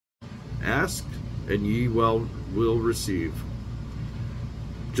Ask, and ye will receive.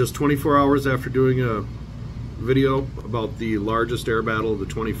 Just 24 hours after doing a video about the largest air battle of the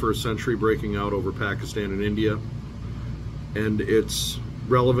 21st century breaking out over Pakistan and India, and its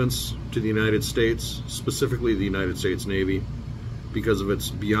relevance to the United States, specifically the United States Navy, because of its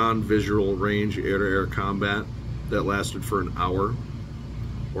beyond visual range air-to-air combat that lasted for an hour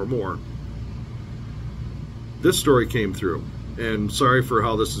or more. This story came through, and sorry for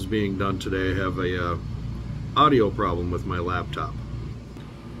how this is being done today. I have a audio problem with my laptop.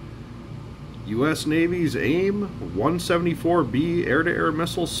 U.S. Navy's AIM-174B air-to-air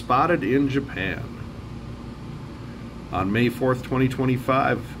missile spotted in Japan. On May 4th,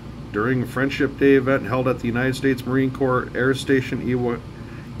 2025, during a Friendship Day event held at the United States Marine Corps Air Station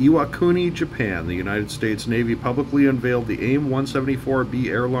Iwakuni, Japan, the United States Navy publicly unveiled the AIM-174B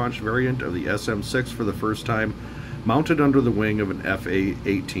air-launched variant of the SM-6 for the first time, mounted under the wing of an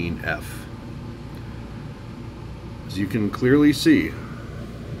F-18F. As you can clearly see,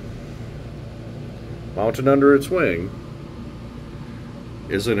 mounted under its wing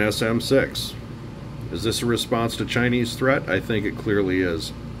is an SM-6. Is this a response to Chinese threat? I think it clearly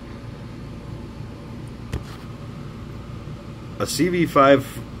is. A CV-5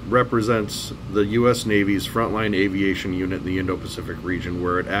 represents the U.S. Navy's frontline aviation unit in the Indo-Pacific region,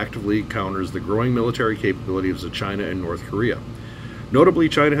 where it actively counters the growing military capabilities of China and North Korea. Notably,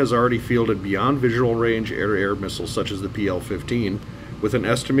 China has already fielded beyond visual range air-to-air missiles such as the PL-15, with an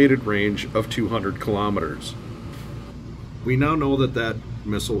estimated range of 200 kilometers. We now know that that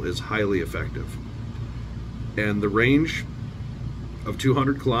missile is highly effective, and the range of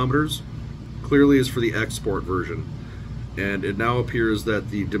 200 kilometers clearly is for the export version, and it now appears that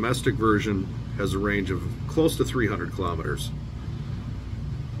the domestic version has a range of close to 300 kilometers.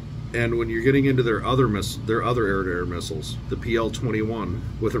 And when you're getting into their other air-to-air missiles, the PL-21,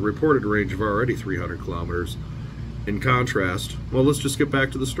 with a reported range of already 300 kilometers, in contrast, well, let's just get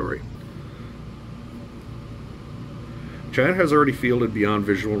back to the story. China has already fielded beyond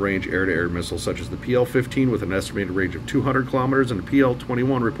visual range air-to-air missiles such as the PL-15 with an estimated range of 200 kilometers and the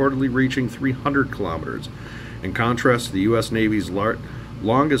PL-21 reportedly reaching 300 kilometers. In contrast to the U.S. Navy's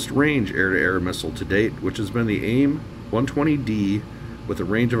longest range air-to-air missile to date, which has been the AIM-120D with a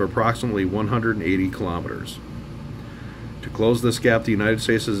range of approximately 180 kilometers. To close this gap, the United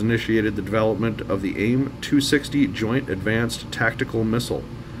States has initiated the development of the AIM-260 Joint Advanced Tactical Missile,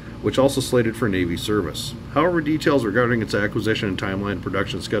 which also slated for Navy service. However, details regarding its acquisition and timeline and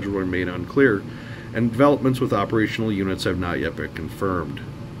production schedule remain unclear, and developments with operational units have not yet been confirmed.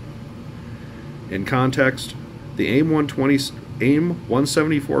 In context, the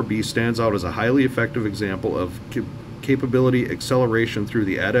AIM-174B stands out as a highly effective example of capability acceleration through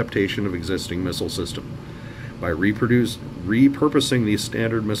the adaptation of existing missile system. By repurposing the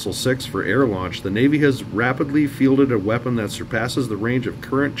Standard Missile-6 for air launch, the Navy has rapidly fielded a weapon that surpasses the range of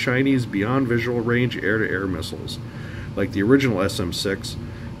current Chinese beyond visual range air-to-air missiles. Like the original SM-6,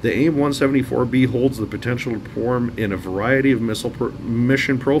 the AIM-174B holds the potential to perform in a variety of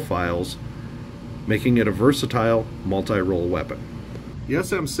mission profiles, making it a versatile multi-role weapon. The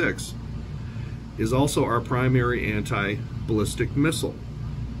SM-6 is also our primary anti-ballistic missile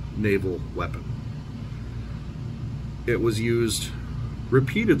naval weapon. It was used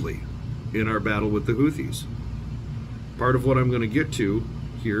repeatedly in our battle with the Houthis. Part of what I'm going to get to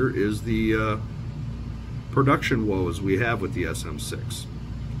here is the production woes we have with the SM-6.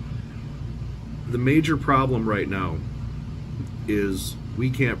 The major problem right now is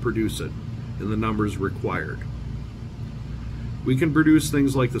we can't produce it in the numbers required. We can produce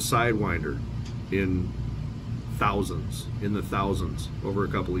things like the Sidewinder in the thousands over a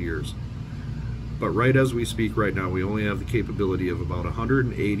couple of years. But right as we speak right now, we only have the capability of about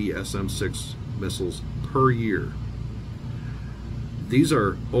 180 SM-6 missiles per year. These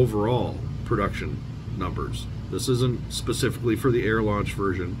are overall production numbers. This isn't specifically for the air launch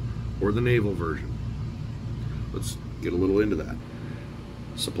version or the naval version. Let's get a little into that.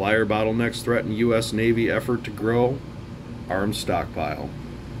 Supplier bottlenecks threaten U.S. Navy effort to grow arms stockpile.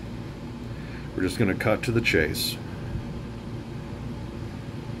 We're just going to cut to the chase.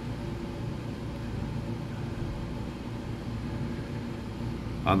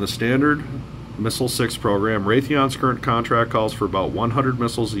 On the Standard Missile-6 program, Raytheon's current contract calls for about 100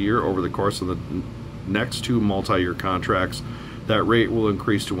 missiles a year over the course of the next two multi-year contracts. That rate will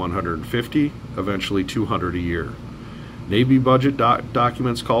increase to 150, eventually 200 a year. Navy budget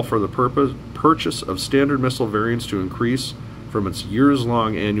documents call for the purchase of Standard missile variants to increase from its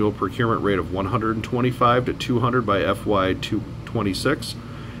years-long annual procurement rate of 125 to 200 by FY 26,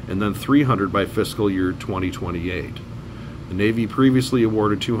 and then 300 by fiscal year 2028. The Navy previously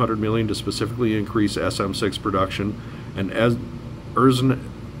awarded $200 million to specifically increase SM-6 production, and as Ernzen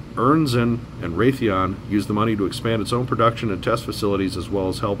and Raytheon used the money to expand its own production and test facilities as well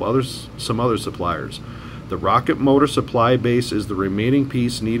as help some other suppliers. The rocket motor supply base is the remaining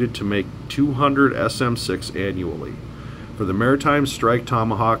piece needed to make 200 SM-6 annually. For the Maritime Strike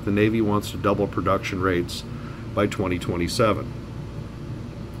Tomahawk, the Navy wants to double production rates by 2027.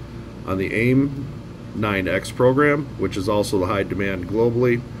 On the AIM-9X program, which is also the high demand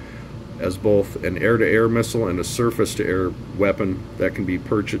globally, as both an air-to-air missile and a surface-to-air weapon that can be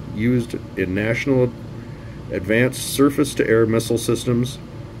used in national advanced surface-to-air missile systems,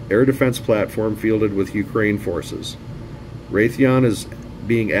 air defense platform fielded with Ukraine forces. Raytheon is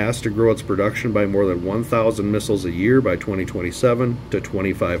being asked to grow its production by more than 1,000 missiles a year by 2027 to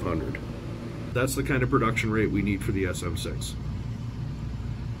 2,500. That's the kind of production rate we need for the SM-6.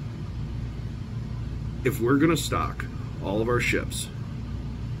 If we're going to stock all of our ships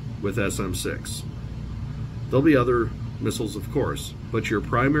with SM-6, there'll be other missiles, of course, but your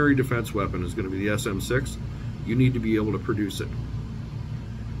primary defense weapon is going to be the SM-6. You need to be able to produce it,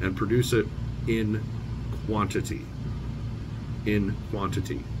 and produce it in quantity. In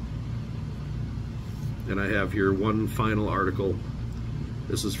quantity. And I have here one final article.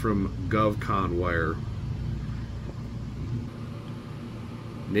 This is from GovConWire.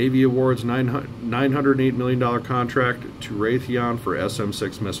 Navy awards $908 million contract to Raytheon for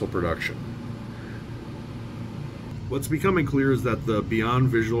SM-6 missile production. What's becoming clear is that the Beyond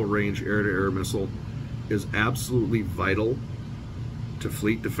Visual Range air-to-air missile is absolutely vital to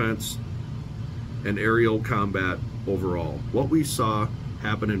fleet defense and aerial combat overall. What we saw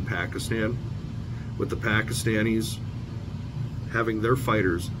happen in Pakistan, with the Pakistanis having their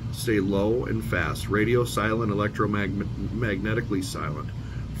fighters stay low and fast, radio silent, electromagnetically silent,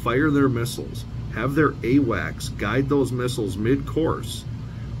 fire their missiles, have their AWACS guide those missiles mid-course,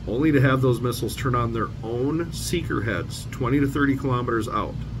 only to have those missiles turn on their own seeker heads 20 to 30 kilometers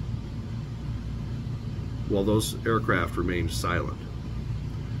out, while those aircraft remained silent.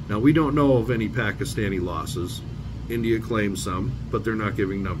 Now, we don't know of any Pakistani losses. India claims some, but they're not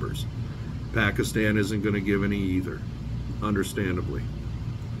giving numbers. Pakistan isn't going to give any either, understandably.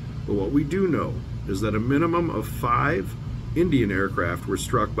 But what we do know is that a minimum of 5 Indian aircraft were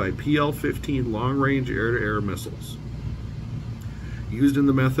struck by PL-15 long-range air-to-air missiles, used in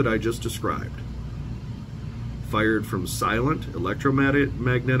the method I just described. Fired from silent,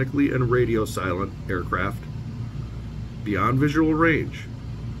 electromagnetically and radio silent aircraft, beyond visual range,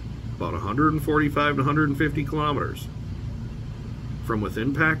 about 145 to 150 kilometers, from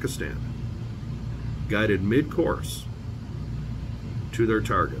within Pakistan, guided mid-course to their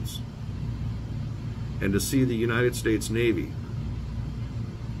targets. And to see the United States Navy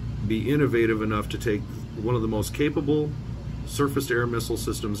be innovative enough to take one of the most capable surface-to-air missile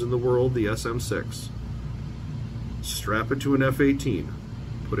systems in the world, the SM-6, strap it to an F-18,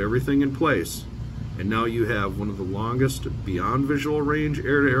 put everything in place, and now you have one of the longest beyond visual range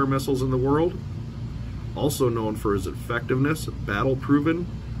air-to-air missiles in the world, also known for its effectiveness, battle-proven,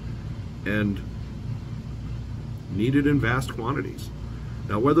 and needed in vast quantities.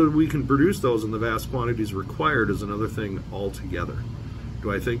 Now, whether we can produce those in the vast quantities required is another thing altogether.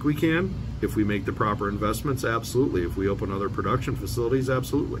 Do I think we can? If we make the proper investments, absolutely. If we open other production facilities,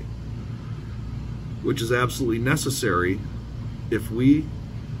 absolutely. Which is absolutely necessary if we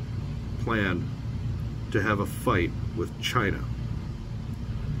plan to have a fight with China.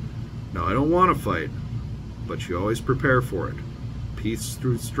 Now, I don't want to fight, but you always prepare for it. Peace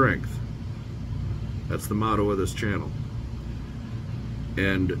through strength. That's the motto of this channel.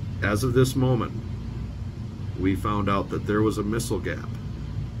 And as of this moment, we found out that there was a missile gap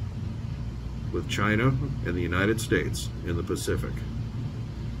with China and the United States in the Pacific.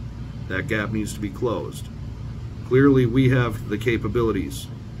 That gap needs to be closed. Clearly, we have the capabilities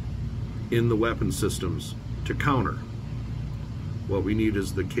in the weapon systems to counter. What we need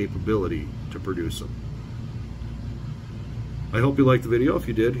is the capability to produce them. I hope you liked the video. If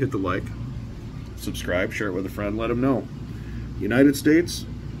you did, hit the like, subscribe, share it with a friend, let them know. United States,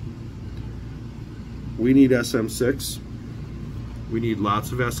 we need SM-6. We need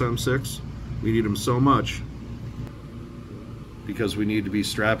lots of SM-6. We need them so much because we need to be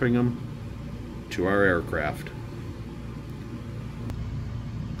strapping them to our aircraft.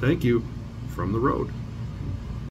 Thank you from the road.